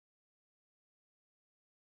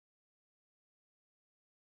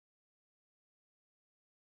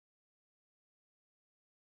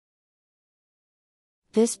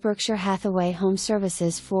This Berkshire Hathaway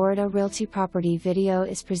HomeServices Florida Realty property video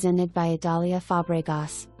is presented by Adalia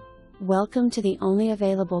Fabregas. Welcome to the only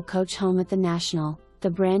available coach home at the National, the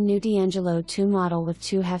brand new Diangelo II model with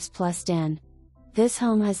 2.5 plus den. This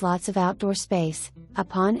home has lots of outdoor space.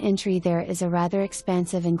 Upon entry there is a rather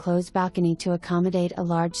expansive enclosed balcony to accommodate a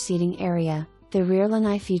large seating area. The rear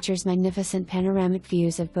lanai features magnificent panoramic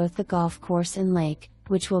views of both the golf course and lake,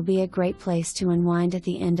 which will be a great place to unwind at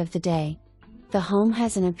the end of the day. The home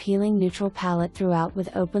has an appealing neutral palette throughout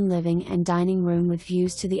with open living and dining room with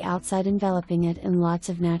views to the outside enveloping it and lots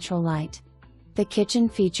of natural light. The kitchen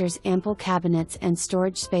features ample cabinets and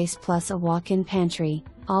storage space plus a walk-in pantry,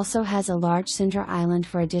 also has a large center island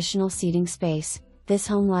for additional seating space. This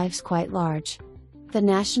home life's quite large. The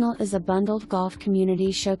National is a bundled golf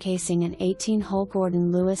community showcasing an 18-hole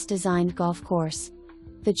Gordon Lewis designed golf course.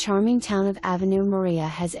 The charming town of Ave Maria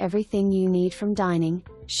has everything you need from dining,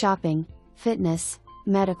 shopping, fitness,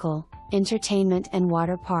 medical, entertainment and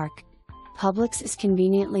water park. Publix is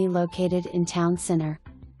conveniently located in town center.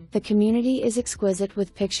 The community is exquisite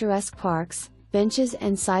with picturesque parks, benches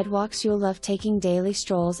and sidewalks. You'll love taking daily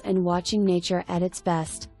strolls and watching nature at its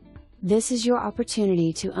best. This is your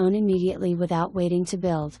opportunity to own immediately without waiting to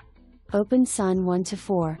build. Open Sun 1 to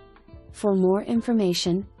 4. For more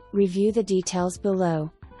information, review the details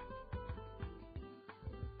below.